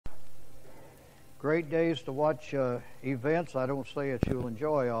Great days to watch events. I don't say that you'll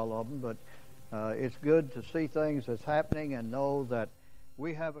enjoy all of them, but it's good to see things that's happening and know that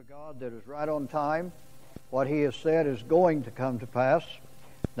we have a God that is right on time. What He has said is going to come to pass.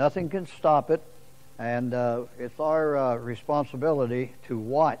 Nothing can stop it, and it's our responsibility to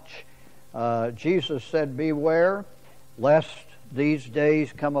watch. Jesus said, "Beware, lest these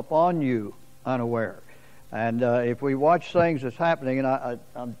days come upon you unaware." And if we watch things that's happening,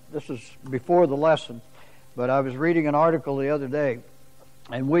 and this is before the lesson, but I was reading an article the other day,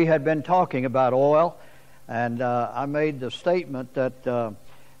 and we had been talking about oil, and I made the statement that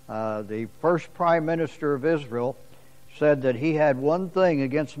the first Prime Minister of Israel said that he had one thing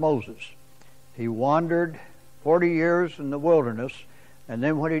against Moses. He wandered 40 years in the wilderness, and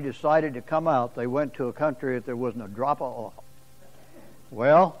then when he decided to come out, they went to a country that there wasn't a drop of oil.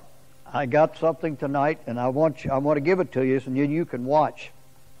 Well, I got something tonight, and I want to give it to you, and then you can watch.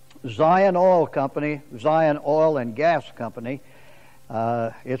 Zion Oil Company, Zion Oil and Gas Company.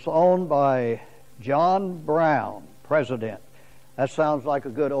 It's owned by John Brown, president. That sounds like a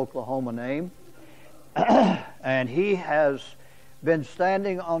good Oklahoma name. And he has been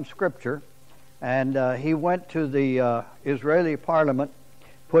standing on Scripture, and he went to the Israeli Parliament,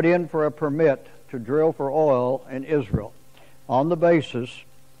 put in for a permit to drill for oil in Israel on the basis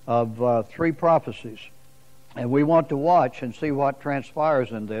of 3 prophecies. And we want to watch and see what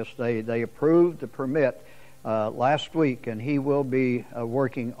transpires in this. They approved the permit last week, and he will be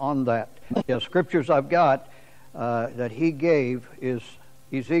working on that. The scriptures I've got that he gave is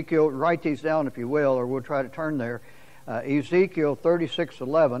Ezekiel, write these down if you will, or we'll try to turn there. Ezekiel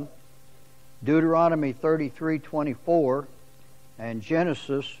 36:11, Deuteronomy 33:24, and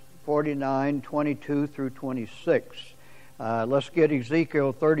Genesis 49:22 through 26. Let's get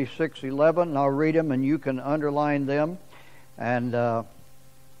Ezekiel 36:11, and I'll read them, and you can underline them, and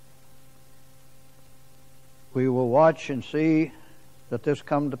we will watch and see that this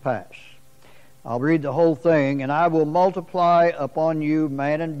come to pass. I'll read the whole thing. "And I will multiply upon you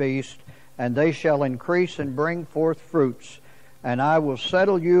man and beast, and they shall increase and bring forth fruits. And I will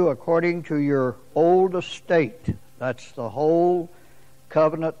settle you according to your old estate." That's the whole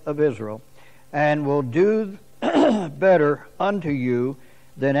covenant of Israel. "And will do better unto you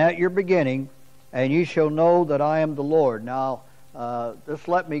than at your beginning, and ye shall know that I am the Lord." Now, just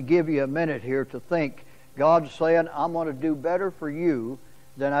let me give you a minute here to think. God's saying, I'm going to do better for you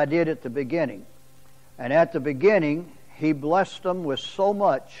than I did at the beginning. And at the beginning, He blessed them with so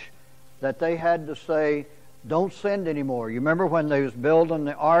much that they had to say, don't send anymore. You remember when they was building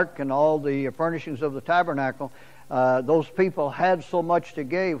the ark and all the furnishings of the tabernacle, those people had so much to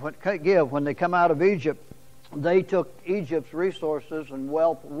give. When they come out of Egypt, they took Egypt's resources and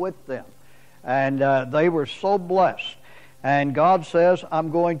wealth with them. And they were so blessed. And God says, I'm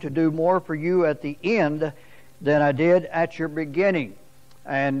going to do more for you at the end than I did at your beginning.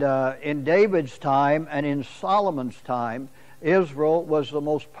 And in David's time and in Solomon's time, Israel was the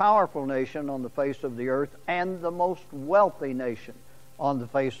most powerful nation on the face of the earth and the most wealthy nation on the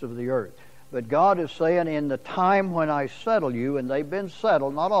face of the earth. But God is saying, in the time when I settle you, and they've been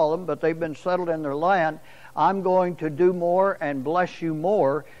settled, not all of them, but they've been settled in their land, I'm going to do more and bless you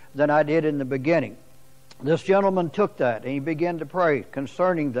more than I did in the beginning. This gentleman took that, and he began to pray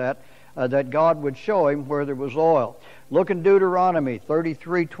concerning that, that God would show him where there was oil. Look in Deuteronomy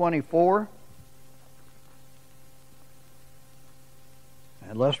 33:24.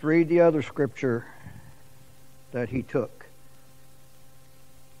 And let's read the other scripture that he took.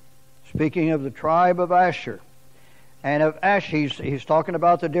 Speaking of the tribe of Asher. And of Asher, he's talking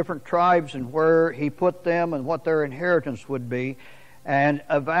about the different tribes and where he put them and what their inheritance would be. And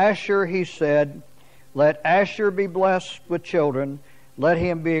of Asher he said, "Let Asher be blessed with children, let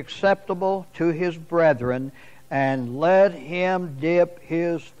him be acceptable to his brethren, and let him dip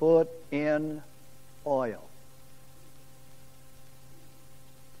his foot in oil."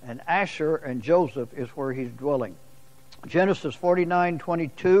 And Asher and Joseph is where he's dwelling. Genesis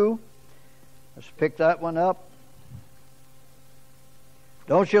 49:22. Let's pick that one up.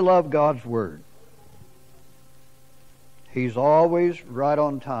 Don't you love God's Word? He's always right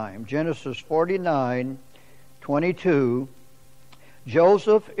on time. Genesis 49:22.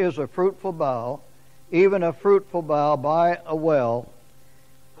 "Joseph is a fruitful bough, even a fruitful bough by a well,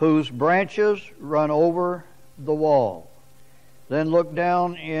 whose branches run over the wall." Then look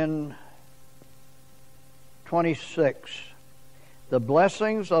down in 26. "The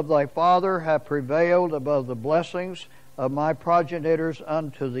blessings of thy father have prevailed above the blessings of my progenitors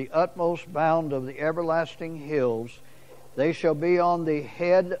unto the utmost bound of the everlasting hills. They shall be on the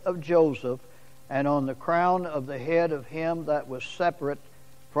head of Joseph, and on the crown of the head of him that was separate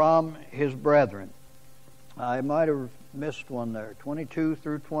from his brethren. I might have missed one there, 22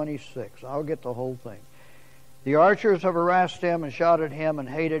 through 26. I'll get the whole thing. The archers have harassed him and shot at him and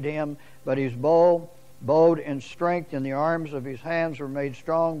hated him, but his bow bowed in strength, and the arms of his hands were made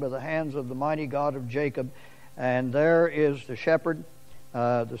strong by the hands of the mighty God of Jacob. And there is the shepherd,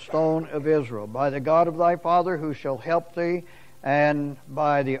 the stone of Israel. By the God of thy father who shall help thee, and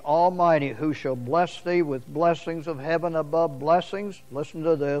by the Almighty who shall bless thee with blessings of heaven above blessings, listen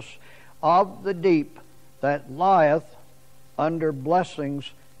to this, of the deep that lieth under blessings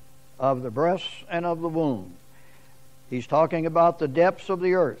of the breasts and of the womb. He's talking about the depths of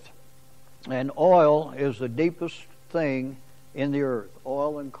the earth. And oil is the deepest thing in the earth,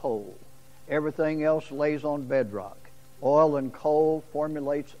 oil and coal. Everything else lays on bedrock. Oil and coal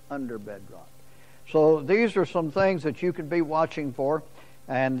formulates under bedrock. So these are some things that you could be watching for.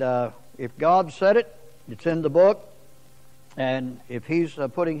 And if God said it, it's in the book. And if He's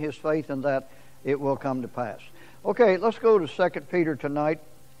putting His faith in that, it will come to pass. Okay, let's go to 2 Peter tonight,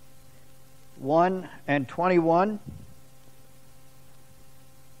 1 and 21.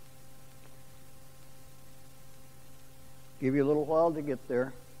 Give you a little while to get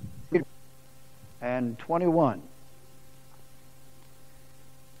there. And 21.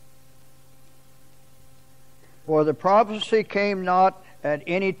 For the prophecy came not at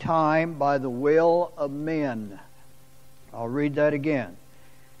any time by the will of men. I'll read that again.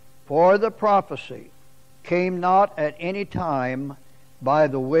 For the prophecy came not at any time by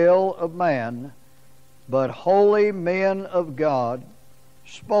the will of man, but holy men of God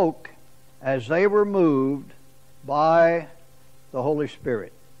spoke as they were moved by the Holy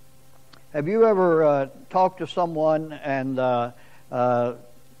Spirit. Have you ever talked to someone and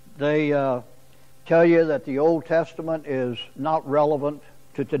they tell you that the Old Testament is not relevant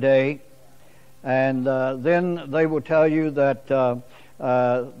to today? And then they will tell you that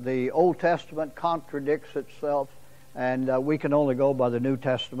the Old Testament contradicts itself and we can only go by the New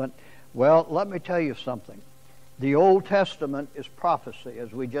Testament. Well, let me tell you something. The Old Testament is prophecy,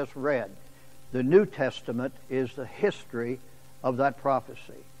 as we just read. The New Testament is the history of that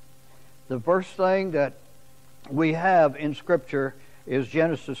prophecy. The first thing that we have in Scripture is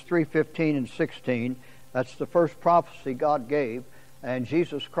Genesis 3:15 and 16. That's the first prophecy God gave, and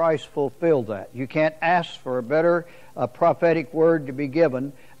Jesus Christ fulfilled that. You can't ask for a better prophetic word to be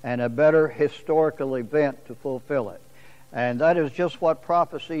given and a better historical event to fulfill it. And that is just what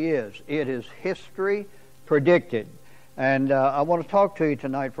prophecy is. It is history predicted. And I want to talk to you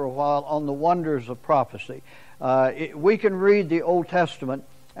tonight for a while on the wonders of prophecy. We can read the Old Testament,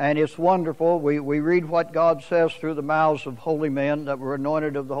 and it's wonderful. We read what God says through the mouths of holy men that were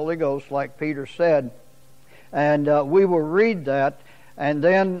anointed of the Holy Ghost, like Peter said. And we will read that, and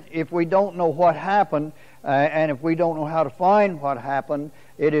then if we don't know what happened, and if we don't know how to find what happened,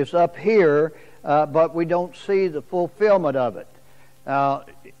 it is up here, but we don't see the fulfillment of it.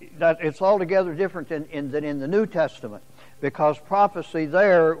 That it's altogether different than in the New Testament, because prophecy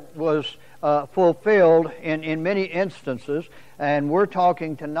there was fulfilled in many instances, and we're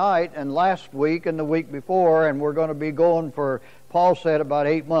talking tonight and last week and the week before, and we're going to be going for, Paul said, about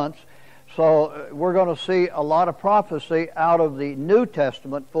 8 months. So we're going to see a lot of prophecy out of the New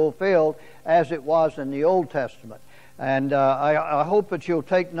Testament fulfilled as it was in the Old Testament. And I hope that you'll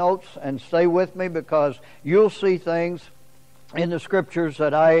take notes and stay with me, because you'll see things in the Scriptures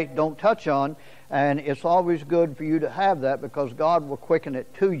that I don't touch on, and it's always good for you to have that, because God will quicken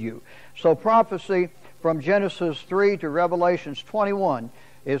it to you. So prophecy from Genesis 3 to Revelations 21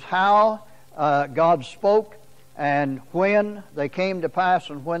 is how God spoke and when they came to pass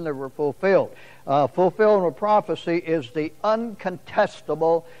and when they were fulfilled. Fulfillment of prophecy is the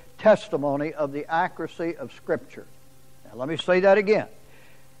uncontestable testimony of the accuracy of Scripture. Now, let me say that again.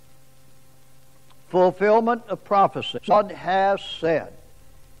 Fulfillment of prophecy, God has said,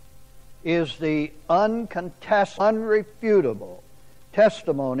 is the uncontested, unrefutable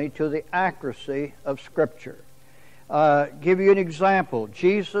testimony to the accuracy of Scripture. Give you an example.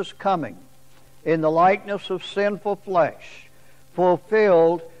 Jesus coming in the likeness of sinful flesh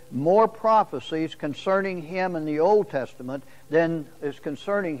fulfilled more prophecies concerning Him in the Old Testament than is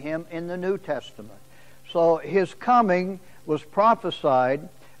concerning Him in the New Testament. So His coming was prophesied,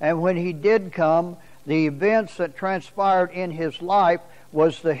 and when He did come, the events that transpired in His life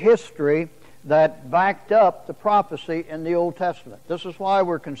was the history that backed up the prophecy in the Old Testament. This is why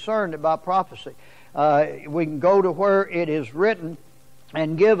we're concerned about prophecy. We can go to where it is written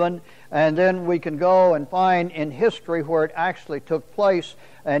and given, and then we can go and find in history where it actually took place.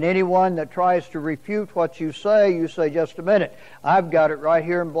 And anyone that tries to refute what you say, just a minute, I've got it right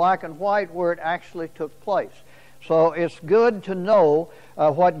here in black and white where it actually took place. So it's good to know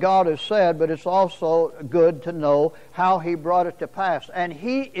what God has said, but it's also good to know how He brought it to pass. And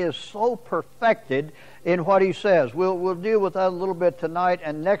He is so perfected in what He says. We'll deal with that a little bit tonight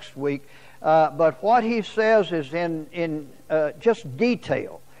and next week. But what He says is in just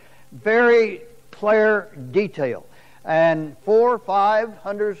detail, very clear detail. And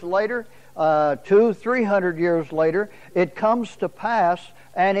 400-500 later, 200-300 years later, it comes to pass,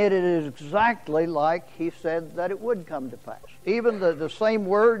 and it is exactly like He said that it would come to pass. Even the same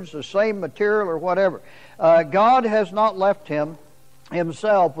words, the same material, or whatever. God has not left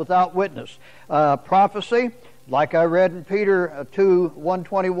Himself without witness. Prophecy, like I read in Peter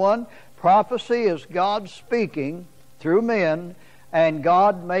 2:121, prophecy is God speaking through men and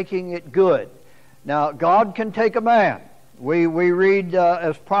God making it good. Now, God can take a man. We read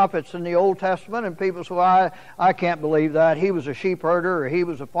as prophets in the Old Testament, and people say, well, I can't believe that. He was a sheep herder, or he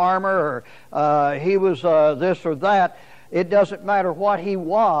was a farmer, or he was this or that. It doesn't matter what he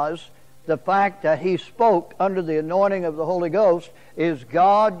was. The fact that he spoke under the anointing of the Holy Ghost is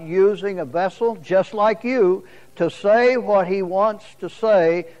God using a vessel just like you to say what He wants to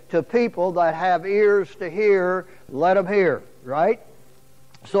say to people that have ears to hear. Let them hear, right?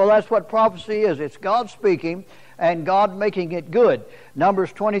 So that's what prophecy is. It's God speaking and God making it good.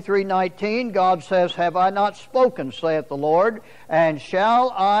 Numbers 23:19, God says, have I not spoken, saith the Lord, and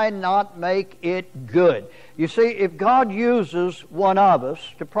shall I not make it good? You see, if God uses one of us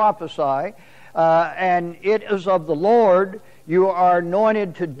to prophesy, and it is of the Lord, you are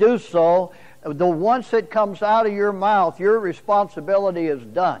anointed to do so. Once it comes out of your mouth, your responsibility is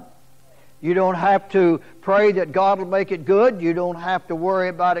done. You don't have to pray that God will make it good. You don't have to worry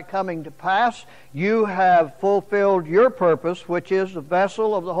about it coming to pass. You have fulfilled your purpose, which is the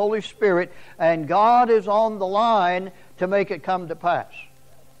vessel of the Holy Spirit, and God is on the line to make it come to pass.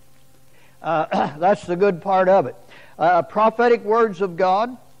 That's the good part of it. Prophetic words of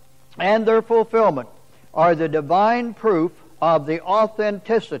God and their fulfillment are the divine proof of the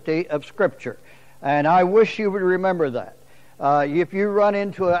authenticity of Scripture. And I wish you would remember that. If you run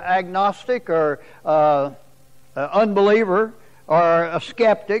into an agnostic or an unbeliever or a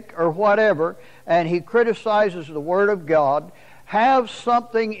skeptic or whatever, and he criticizes the Word of God, have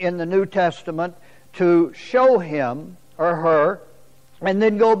something in the New Testament to show him or her, and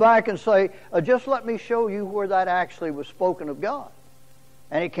then go back and say, just let me show you where that actually was spoken of God.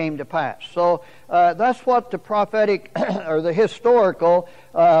 And it came to pass. So that's what the prophetic or the historical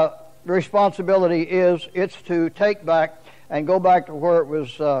responsibility is. It's to take back and go back to where it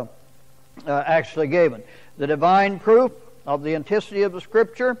was actually given. The divine proof of the authenticity of the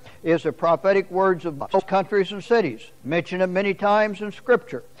Scripture is the prophetic words of countries and cities, mentioned many times in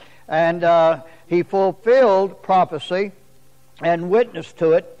Scripture. And He fulfilled prophecy and witnessed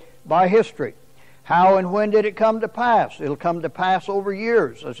to it by history. How and when did it come to pass? It'll come to pass over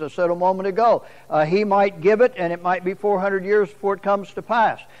years, as I said a moment ago. He might give it, and it might be 400 years before it comes to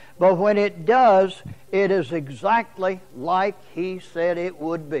pass. But when it does, it is exactly like He said it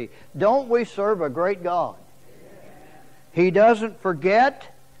would be. Don't we serve a great God? He doesn't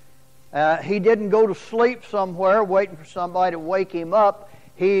forget. He didn't go to sleep somewhere waiting for somebody to wake Him up.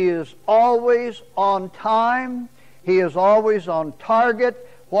 He is always on time. He is always on target.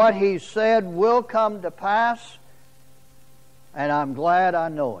 What He said will come to pass, and I'm glad I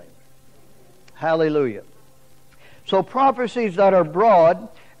know Him. Hallelujah. So prophecies that are broad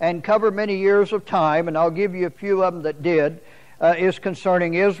and cover many years of time, and I'll give you a few of them that did, is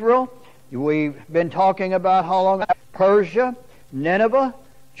concerning Israel. We've been talking about how long Persia, Nineveh,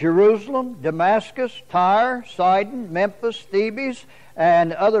 Jerusalem, Damascus, Tyre, Sidon, Memphis, Thebes,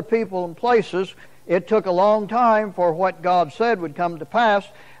 and other people and places. It took a long time for what God said would come to pass,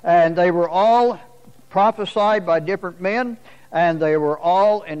 and they were all prophesied by different men, and they were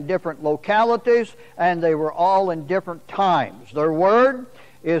all in different localities, and they were all in different times. Their word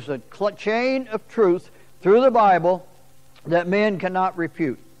is a chain of truth through the Bible that men cannot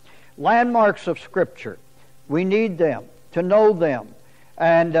refute. Landmarks of Scripture. We need them, to know them,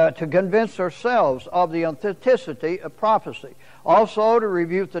 and to convince ourselves of the authenticity of prophecy. Also to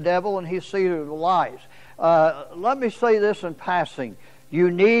rebuke the devil and his seed of the lies. Let me say this in passing.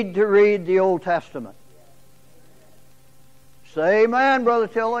 You need to read the Old Testament. Say amen, Brother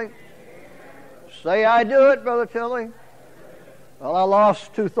Tilley. Say I do it, Brother Tilley. Well, I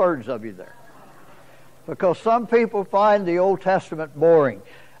lost 2/3 of you there. Because some people find the Old Testament boring.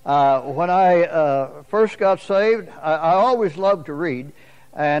 When I first got saved, I always loved to read,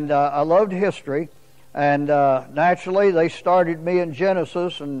 and I loved history. And naturally, they started me in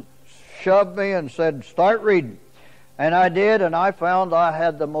Genesis and shoved me and said, start reading. And I did, and I found I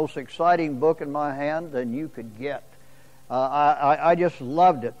had the most exciting book in my hand than you could get. I just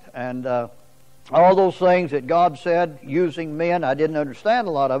loved it. And all those things that God said using men, I didn't understand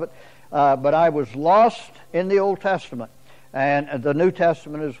a lot of it, but I was lost in the Old Testament and the New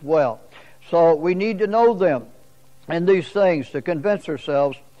Testament as well. So we need to know them and these things to convince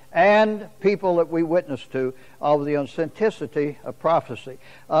ourselves and people that we witness to of the authenticity of prophecy.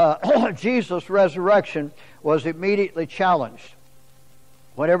 Jesus' resurrection was immediately challenged.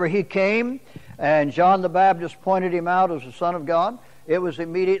 Whenever he came and John the Baptist pointed him out as the Son of God, it was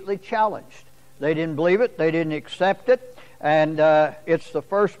immediately challenged. They didn't believe it. They didn't accept it. And it's the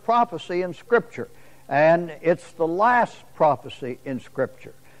first prophecy in Scripture. And it's the last prophecy in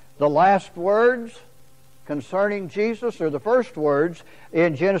Scripture. The last words concerning Jesus are the first words.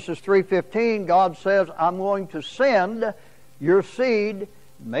 In Genesis 3:15, God says, I'm going to send your seed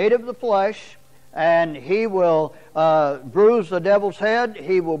made of the flesh, and he will bruise the devil's head,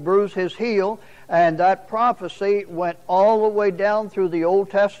 he will bruise his heel. And that prophecy went all the way down through the Old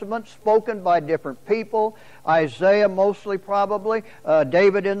Testament, spoken by different people. Isaiah mostly probably.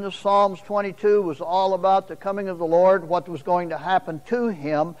 David in the Psalms 22 was all about the coming of the Lord, what was going to happen to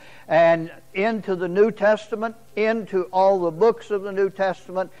him. And into the New Testament, into all the books of the New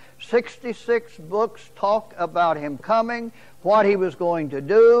Testament, 66 books talk about him coming, what he was going to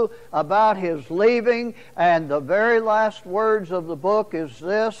do, about his leaving. And the very last words of the book is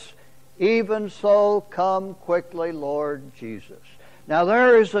this: even so, come quickly, Lord Jesus. Now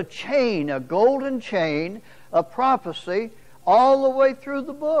there is a chain, a golden chain of prophecy all the way through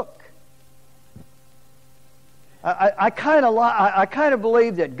the book. I kind of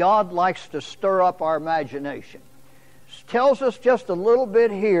believe that God likes to stir up our imagination. Tells us just a little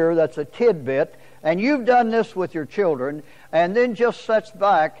bit here that's a tidbit, and you've done this with your children, and then just sits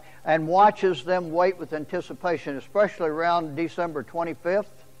back and watches them wait with anticipation, especially around December 25th.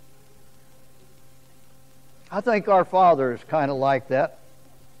 I think our Father is kind of like that.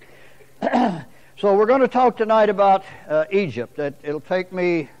 So we're going to talk tonight about Egypt. It'll take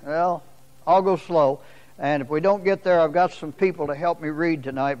me, well, I'll go slow. And if we don't get there, I've got some people to help me read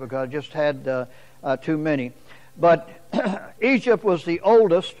tonight because I just had too many. But Egypt was the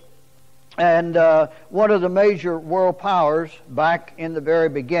oldest and one of the major world powers back in the very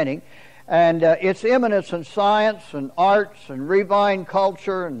beginning. And its eminence in science and arts and refined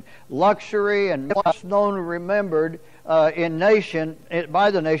culture and luxury and what's known and remembered by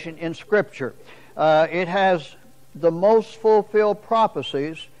the nation in Scripture. It has the most fulfilled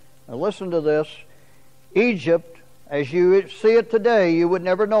prophecies. Now listen to this. Egypt, as you see it today, you would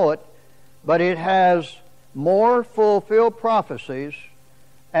never know it, but it has more fulfilled prophecies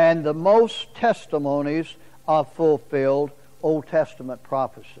and the most testimonies of fulfilled Old Testament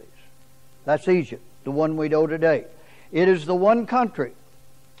prophecies. That's Egypt, the one we know today. It is the one country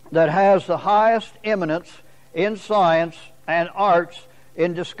that has the highest eminence in science and arts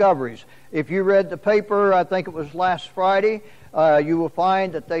in discoveries. If you read the paper, I think it was last Friday, you will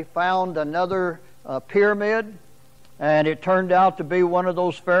find that they found another pyramid, and it turned out to be one of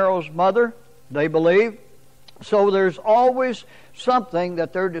those Pharaoh's mother, they believe. So there's always something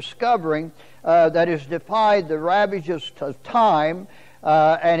that they're discovering that has defied the ravages of time.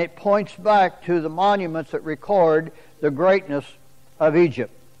 And it points back to the monuments that record the greatness of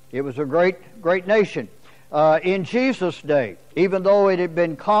Egypt. It was a great nation. In Jesus' day, even though it had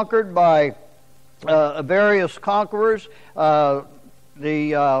been conquered by various conquerors, what's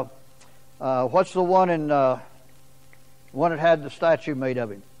the one that had the statue made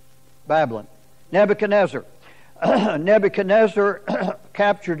of him? Babylon. Nebuchadnezzar. Nebuchadnezzar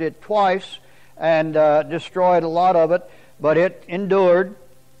captured it twice and destroyed a lot of it. But it endured,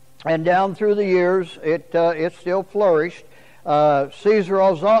 and down through the years, it still flourished. Caesar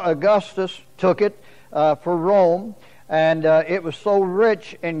Augustus took it for Rome, and it was so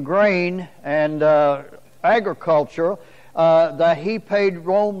rich in grain and agriculture that he paid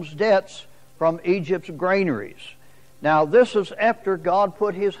Rome's debts from Egypt's granaries. Now, this is after God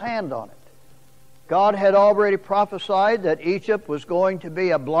put his hand on it. God had already prophesied that Egypt was going to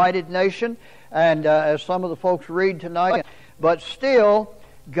be a blighted nation, and as some of the folks read tonight, but still,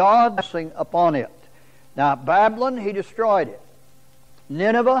 God blessing upon it. Now, Babylon, he destroyed it.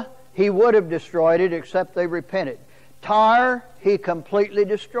 Nineveh, he would have destroyed it except they repented. Tyre, he completely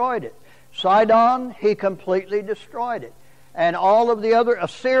destroyed it. Sidon, he completely destroyed it. And all of the other,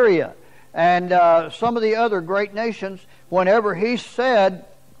 Assyria, and some of the other great nations, whenever he said,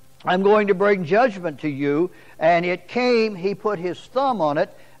 I'm going to bring judgment to you, and it came, he put his thumb on it,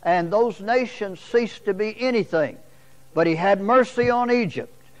 and those nations ceased to be anything. But he had mercy on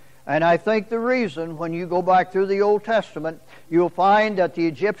Egypt. And I think the reason, when you go back through the Old Testament, you'll find that the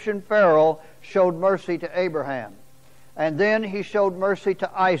Egyptian Pharaoh showed mercy to Abraham. And then he showed mercy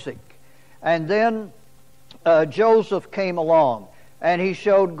to Isaac. And then Joseph came along, and he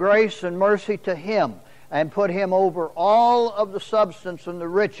showed grace and mercy to him and put him over all of the substance and the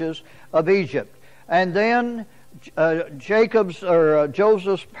riches of Egypt. And then Jacob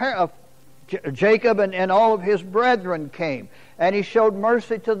and all of his brethren came, and he showed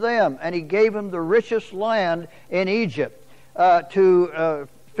mercy to them, and he gave them the richest land in Egypt to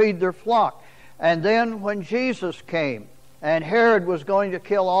feed their flock. And then when Jesus came, and Herod was going to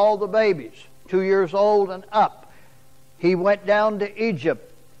kill all the babies, 2 years old and up, he went down to Egypt,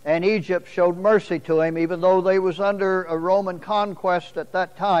 and Egypt showed mercy to him. Even though they was under a Roman conquest at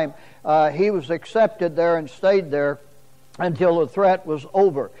that time, he was accepted there and stayed there until the threat was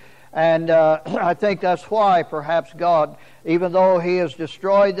over. And I think that's why perhaps God, even though He has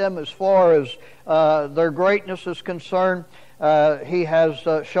destroyed them as far as their greatness is concerned, He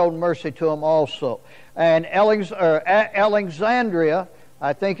has shown mercy to them also. And Alexandria,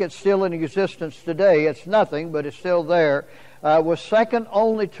 I think it's still in existence today. It's nothing, but it's still there. Was second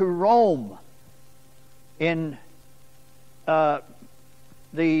only to Rome in what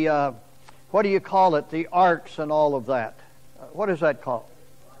do you call it? The arts and all of that. What is that called?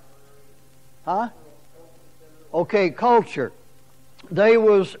 Huh? Okay, culture. They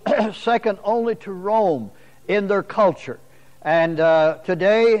was second only to Rome in their culture. And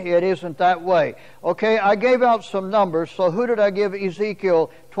today it isn't that way. Okay, I gave out some numbers. So who did I give Ezekiel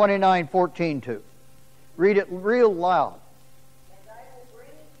 29:14 to? Read it real loud. And I will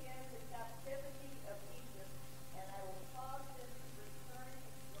bring again the captivity of Egypt, and I will cause them to return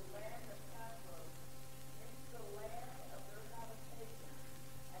into the land of Pharaoh, into the land of their habitation,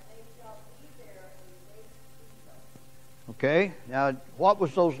 and they shall be there a base kingdom. Okay, now what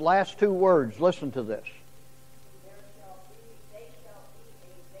was those last two words? Listen to this.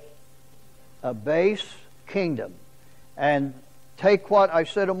 A base kingdom. And take what I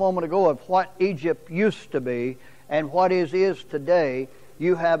said a moment ago of what Egypt used to be and what is today.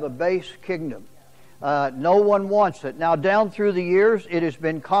 You have a base kingdom. No one wants it. Now, down through the years, it has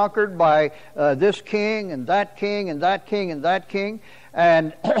been conquered by this king and that king and that king and that king,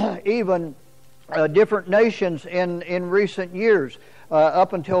 and even different nations in recent years.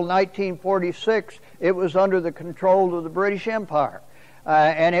 Up until 1946, it was under the control of the British Empire.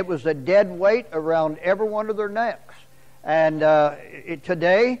 And it was a dead weight around every one of their necks. And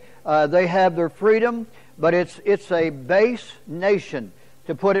today they have their freedom, but it's a base nation.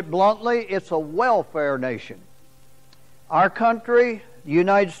 To put it bluntly, it's a welfare nation. Our country, the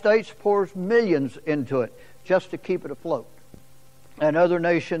United States, pours millions into it just to keep it afloat. And other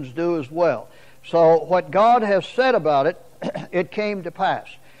nations do as well. So what God has said about it, it came to pass.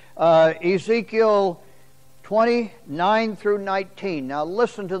 Ezekiel 29 through 19. Now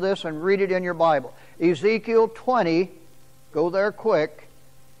listen to this and read it in your Bible. Ezekiel 20, go there quick,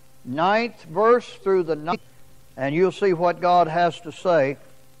 9th verse through the 9th, and you'll see what God has to say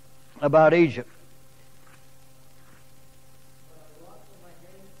about Egypt.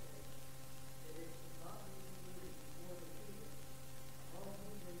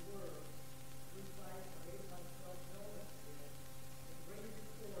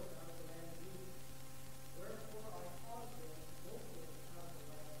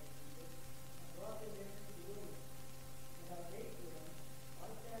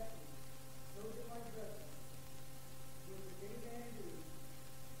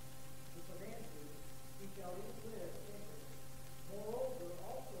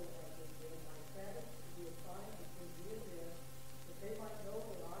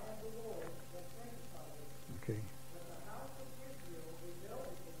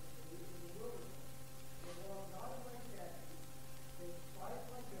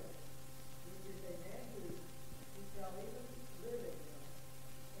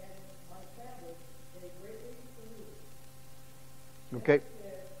 Okay.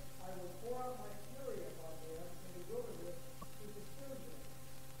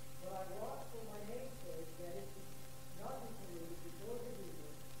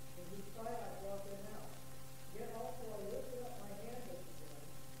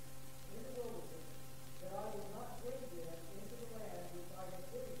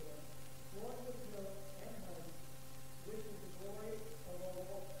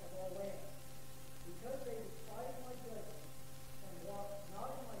 Because they despised my judgment and walked not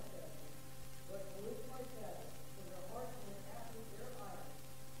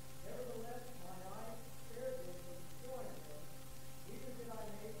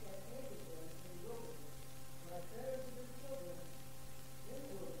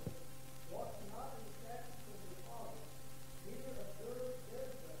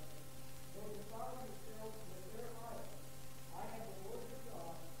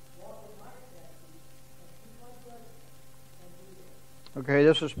Okay,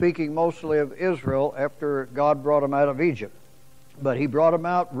 this is speaking mostly of Israel after God brought them out of Egypt. But he brought them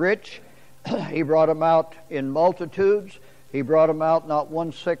out rich. He brought them out in multitudes. He brought them out, not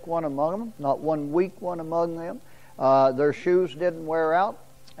one sick one among them, not one weak one among them. Their shoes didn't wear out,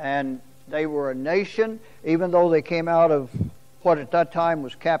 and they were a nation, even though they came out of what at that time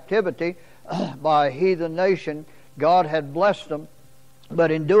was captivity by a heathen nation. God had blessed them, but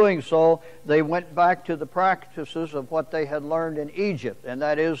in doing so, they went back to the practices of what they had learned in Egypt, and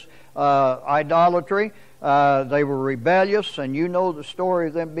that is idolatry. They were rebellious, and you know the story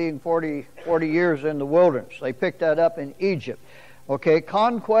of them being 40 years in the wilderness. They picked that up in Egypt. Okay,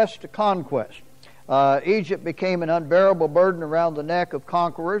 conquest to conquest. Egypt became an unbearable burden around the neck of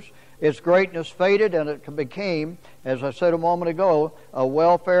conquerors. Its greatness faded, and it became, as I said a moment ago, a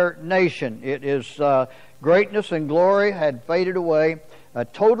welfare nation. It is greatness and glory had faded away, a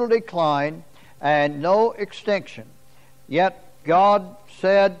total decline, and no extinction. Yet God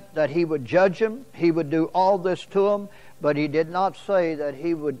said that He would judge them, He would do all this to them, but He did not say that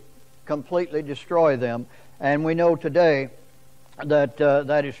He would completely destroy them. And we know today that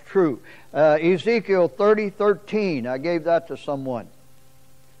that is true. Ezekiel 30:13, I gave that to someone.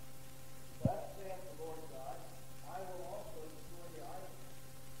 Thus saith the Lord God, I will also destroy the idols,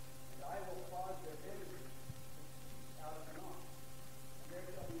 and I will cause their images out of naught. And there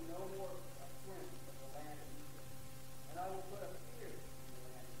shall be no more a prince of the land of Egypt. And I will put a fear in the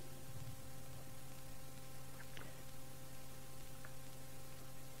land of Egypt.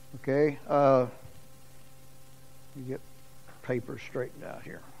 Okay, you get paper straightened out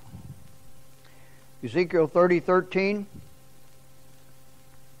here. Ezekiel 30:13.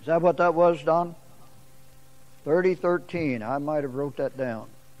 Is that what that was, Don? 30:13. I might have wrote that down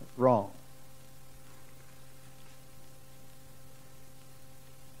wrong.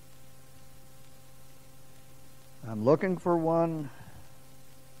 I'm looking for one.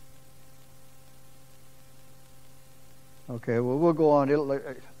 Okay, well, we'll go on.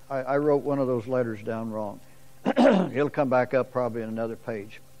 I wrote one of those letters down wrong. It'll come back up probably in another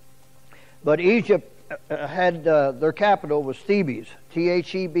page. But Egypt had their capital was Thebes,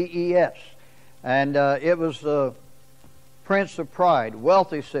 Thebes, and it was the prince of pride,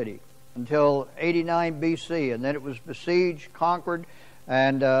 wealthy city, until 89 BC, and then it was besieged, conquered,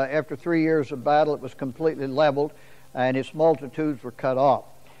 and after 3 years of battle, it was completely leveled, and its multitudes were cut off.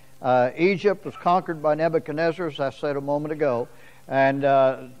 Egypt was conquered by Nebuchadnezzar, as I said a moment ago, and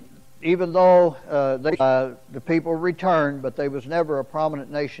even though the people returned, but they was never a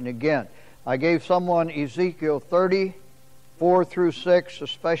prominent nation again. I gave someone Ezekiel 30:4 through 6,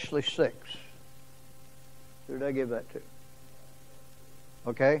 especially 6. Who did I give that to?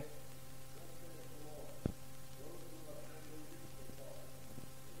 Okay.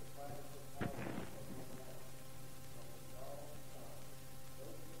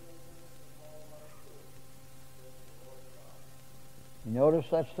 You notice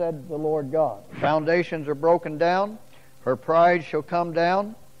that said the Lord God. Foundations are broken down. Her pride shall come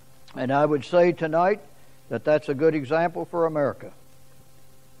down. And I would say tonight that that's a good example for America.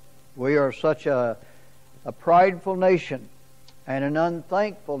 We are such a prideful nation and an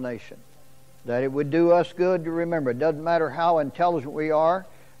unthankful nation that it would do us good to remember. It doesn't matter how intelligent we are,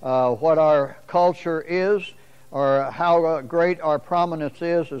 what our culture is, or how great our prominence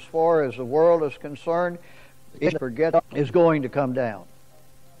is as far as the world is concerned. Forget is going to come down.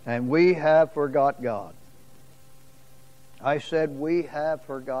 And we have forgot God. I said we have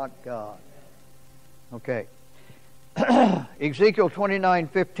forgot God. Okay. Ezekiel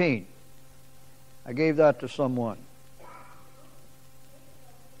 29:15. I gave that to someone.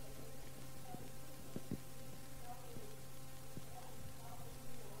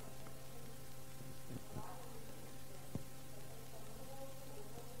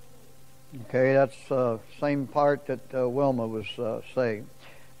 Okay, that's the same part that Wilma was saying.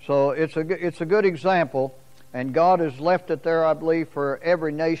 So it's a good example, and God has left it there, I believe, for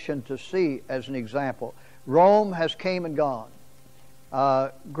every nation to see as an example. Rome has came and gone.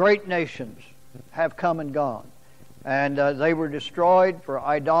 Great nations have come and gone, and they were destroyed for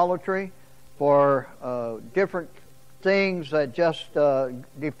idolatry, for different things that just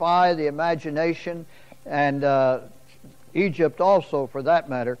defy the imagination, and Egypt also, for that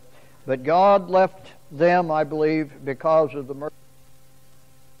matter. But God left them, I believe, because of the mercy